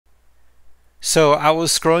So I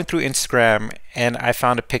was scrolling through Instagram and I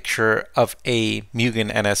found a picture of a Mugen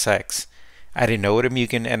NSX. I didn't know what a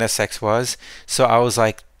Mugen NSX was, so I was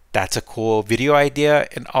like, that's a cool video idea,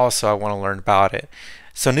 and also I want to learn about it.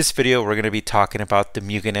 So in this video, we're going to be talking about the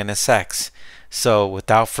Mugen NSX. So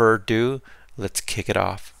without further ado, let's kick it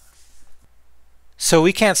off. So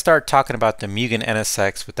we can't start talking about the Mugen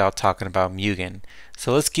NSX without talking about Mugen.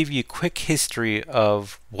 So let's give you a quick history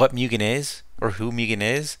of what Mugen is, or who Mugen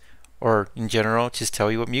is, or in general, just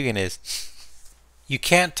tell you what Mugen is. You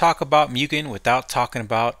can't talk about Mugen without talking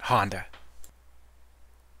about Honda.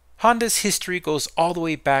 Honda's history goes all the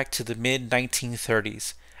way back to the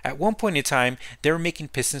mid-1930s. At one point in time, they were making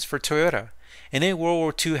pistons for Toyota. And then World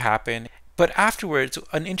War II happened. But afterwards,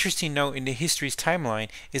 an interesting note in the history's timeline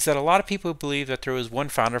is that a lot of people believe that there was one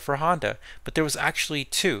founder for Honda, but there was actually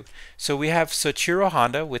two. So we have Soichiro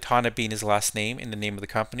Honda, with Honda being his last name in the name of the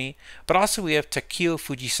company, but also we have Takeo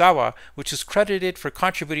Fujisawa, which is credited for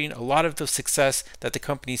contributing a lot of the success that the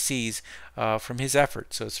company sees from his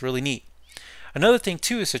efforts. So it's really neat. Another thing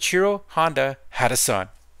too is Soichiro Honda had a son,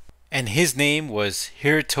 and his name was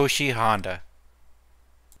Hirotoshi Honda.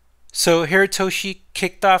 So Hirotoshi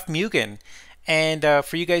kicked off Mugen, and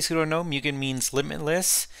for you guys who don't know, Mugen means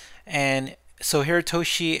limitless, and so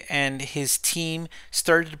Hirotoshi and his team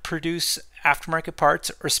started to produce aftermarket parts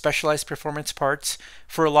or specialized performance parts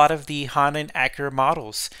for a lot of the Honda and Acura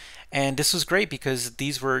models. And this was great because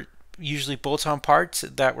these were usually bolt-on parts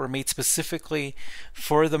that were made specifically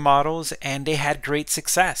for the models, and they had great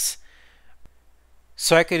success.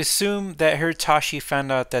 So I could assume that Hirotoshi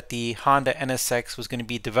found out that the Honda NSX was going to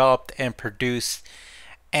be developed and produced,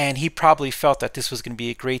 and he probably felt that this was going to be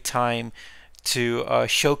a great time to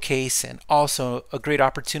showcase, and also a great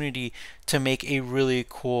opportunity to make a really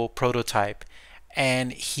cool prototype.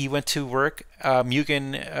 And he went to work,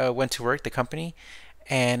 Mugen went to work, the company,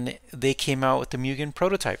 and they came out with the Mugen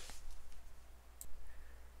prototype.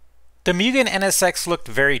 The Mugen NSX looked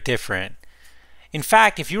very different. In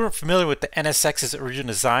fact, if you weren't familiar with the NSX's original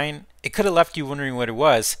design, it could have left you wondering what it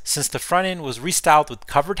was, since the front end was restyled with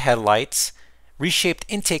covered headlights, reshaped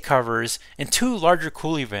intake covers, and two larger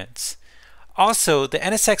cooling vents. Also, the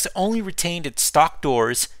NSX only retained its stock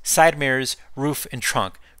doors, side mirrors, roof, and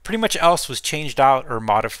trunk. Pretty much else was changed out or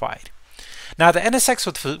modified. Now, the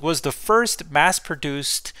NSX was the first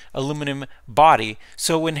mass-produced aluminum body,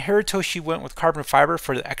 so when Hirotoshi went with carbon fiber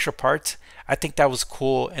for the extra parts, I think that was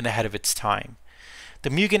cool and ahead of its time. The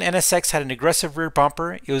Mugen NSX had an aggressive rear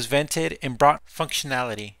bumper, it was vented and brought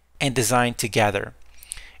functionality and design together.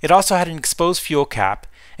 It also had an exposed fuel cap,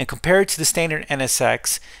 and compared to the standard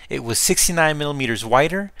NSX, it was 69mm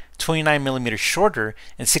wider, 29mm shorter,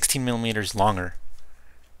 and 16mm longer.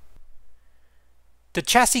 The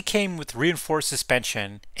chassis came with reinforced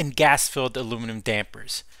suspension and gas-filled aluminum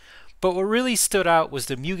dampers. But what really stood out was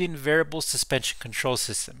the Mugen variable suspension control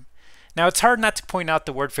system. Now, it's hard not to point out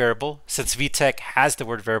the word variable, since VTEC has the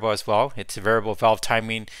word variable as well. It's a variable valve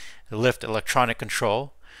timing, lift electronic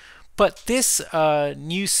control. But this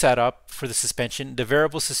new setup for the suspension, the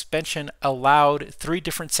variable suspension, allowed 3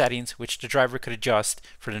 different settings which the driver could adjust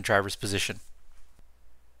for the driver's position.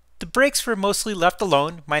 The brakes were mostly left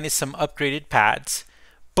alone, minus some upgraded pads.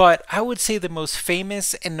 But I would say the most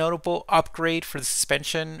famous and notable upgrade for the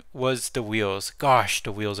suspension was the wheels. Gosh,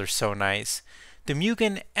 the wheels are so nice. The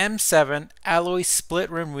Mugen M7 alloy split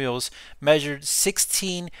rim wheels measured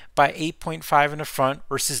 16 by 8.5 in the front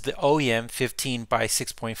versus the OEM 15 by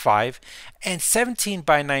 6.5 and 17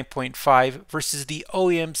 by 9.5 versus the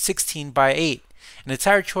OEM 16 by 8. And the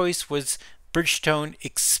tire choice was Bridgestone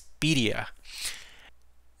Expedia.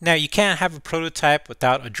 Now, you can't have a prototype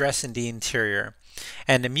without addressing the interior.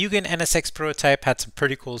 And the Mugen NSX Prototype had some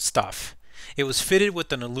pretty cool stuff. It was fitted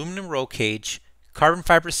with an aluminum roll cage, carbon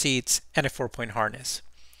fiber seats, and a 4-point harness.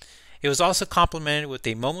 It was also complemented with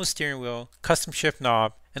a Momo steering wheel, custom shift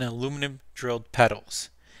knob, and aluminum drilled pedals.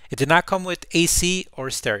 It did not come with AC or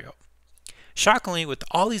stereo. Shockingly, with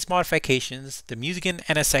all these modifications, the Mugen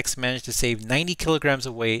NSX managed to save 90 kilograms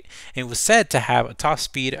of weight and was said to have a top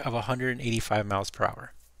speed of 185 miles per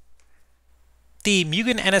hour. The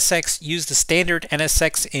Mugen NSX used the standard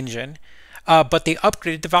NSX engine, but they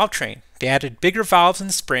upgraded the valve train. They added bigger valves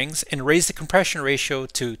and springs and raised the compression ratio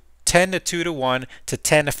to 10 to 2 to 1 to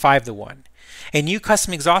 10 to 5 to 1. A new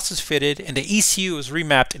custom exhaust was fitted, and the ECU was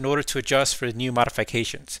remapped in order to adjust for the new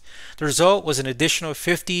modifications. The result was an additional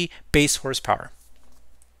 50 base horsepower.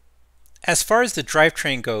 As far as the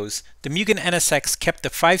drivetrain goes, the Mugen NSX kept the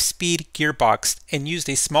 5-speed gearbox and used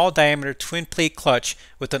a small diameter twin plate clutch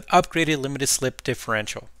with an upgraded limited slip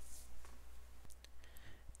differential.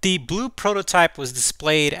 The blue prototype was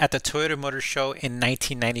displayed at the Toyota Motor Show in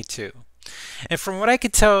 1992. And from what I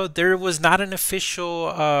could tell, there was not an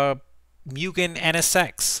official Mugen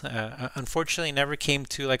NSX. Unfortunately, never came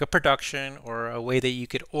to like a production or a way that you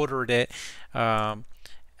could order it um,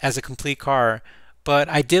 as a complete car. But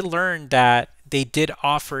I did learn that they did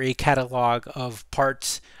offer a catalog of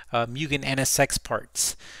parts, Mugen NSX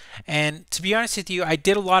parts. And to be honest with you, I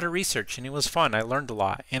did a lot of research and it was fun. I learned a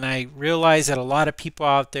lot. And I realized that a lot of people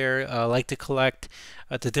out there like to collect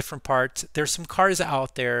the different parts. There's some cars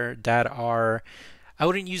out there that are, I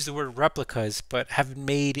wouldn't use the word replicas, but have been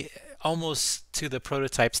made almost to the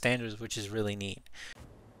prototype standards, which is really neat.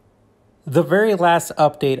 The very last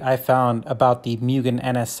update I found about the Mugen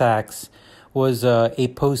NSX was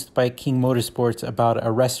a post by King Motorsports about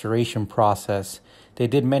a restoration process. They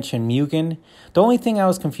did mention Mugen. The only thing I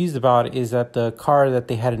was confused about is that the car that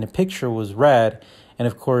they had in the picture was red, and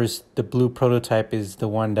of course the blue prototype is the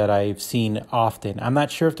one that I've seen often. I'm not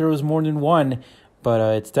sure if there was more than one, but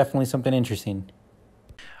it's definitely something interesting.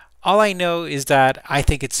 All I know is that I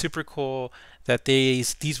think it's super cool that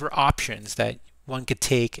these were options that one could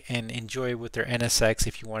take and enjoy with their NSX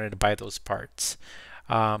if you wanted to buy those parts.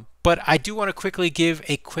 But I do want to quickly give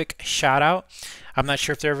a quick shout out. I'm not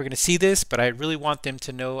sure if they're ever going to see this, but I really want them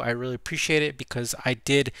to know I really appreciate it because I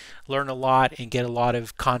did learn a lot and get a lot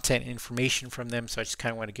of content and information from them. So I just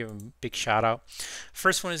kind of want to give them a big shout out.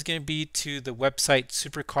 First one is going to be to the website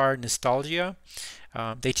Supercar Nostalgia.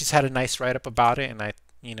 They just had a nice write-up about it, and I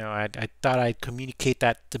thought I'd communicate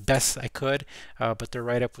that the best I could, but their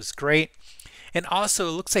write-up was great. And also,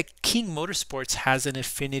 it looks like King Motorsports has an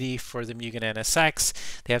affinity for the Mugen NSX.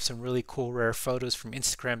 They have some really cool rare photos from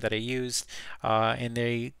Instagram that I used, and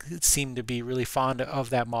they seem to be really fond of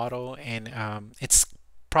that model. And it's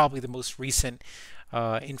probably the most recent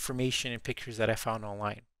information and pictures that I found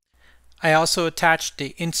online. I also attached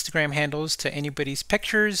the Instagram handles to anybody's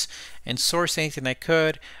pictures and sourced anything I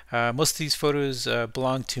could. Most of these photos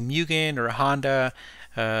belong to Mugen or Honda,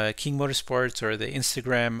 King Motorsports, or the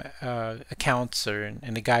Instagram accounts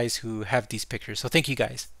and the guys who have these pictures. So thank you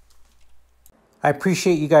guys. I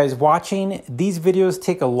appreciate you guys watching. These videos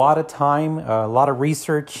take a lot of time, a lot of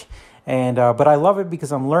research, and but I love it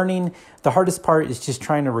because I'm learning. The hardest part is just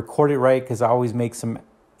trying to record it right because I always make some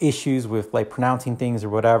issues with like pronouncing things or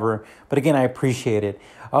whatever, but again, I appreciate it.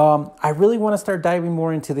 I really want to start diving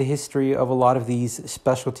more into the history of a lot of these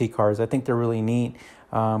specialty cars. I think they're really neat,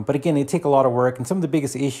 but again, they take a lot of work, and some of the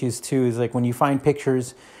biggest issues too is like when you find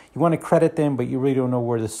pictures, you want to credit them, but you really don't know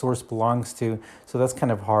where the source belongs to, so that's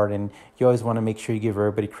kind of hard, and you always want to make sure you give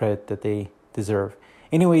everybody credit that they deserve.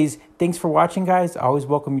 Anyways, thanks for watching, guys. I always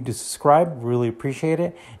welcome you to subscribe. Really appreciate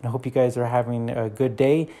it, and I hope you guys are having a good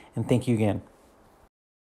day, and thank you again.